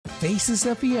Faces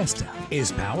of Fiesta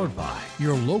is powered by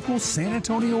your local San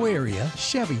Antonio area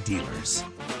Chevy dealers.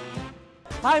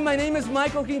 Hi, my name is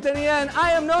Michael Quintanilla, and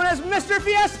I am known as Mr.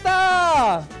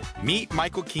 Fiesta! Meet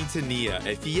Michael Quintanilla,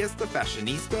 a Fiesta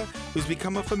fashionista who's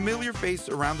become a familiar face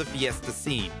around the Fiesta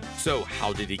scene. So,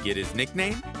 how did he get his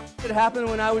nickname? It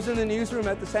happened when I was in the newsroom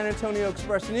at the San Antonio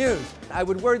Express News. I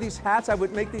would wear these hats, I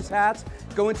would make these hats,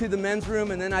 go into the men's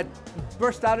room, and then I'd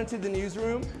burst out into the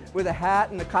newsroom with a hat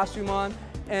and a costume on.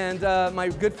 And my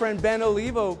good friend Ben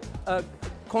Olivo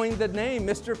coined the name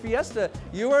Mr. Fiesta.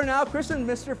 You are now christened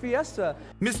Mr. Fiesta.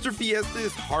 Mr. Fiesta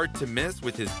is hard to miss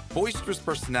with his boisterous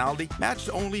personality matched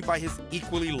only by his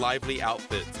equally lively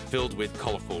outfits filled with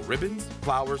colorful ribbons,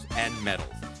 flowers, and medals.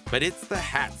 But it's the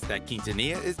hats that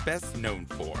Quintanilla is best known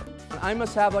for. I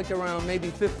must have like around maybe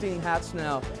 15 hats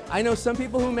now. I know some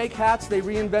people who make hats, they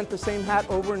reinvent the same hat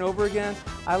over and over again.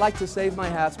 I like to save my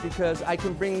hats because I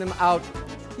can bring them out,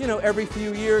 you know, every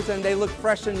few years and they look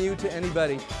fresh and new to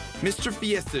anybody. Mr.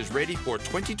 Fiesta is ready for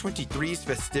 2023's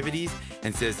festivities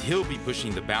and says he'll be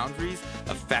pushing the boundaries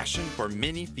of fashion for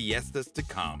many fiestas to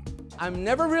come. I'm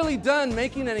never really done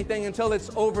making anything until it's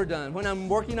overdone. When I'm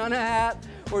working on a hat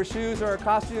or shoes or a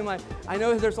costume, I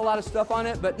know there's a lot of stuff on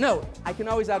it, but no, I can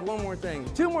always add one more thing,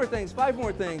 2 more things, 5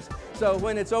 more things. So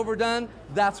when it's overdone,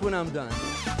 that's when I'm done.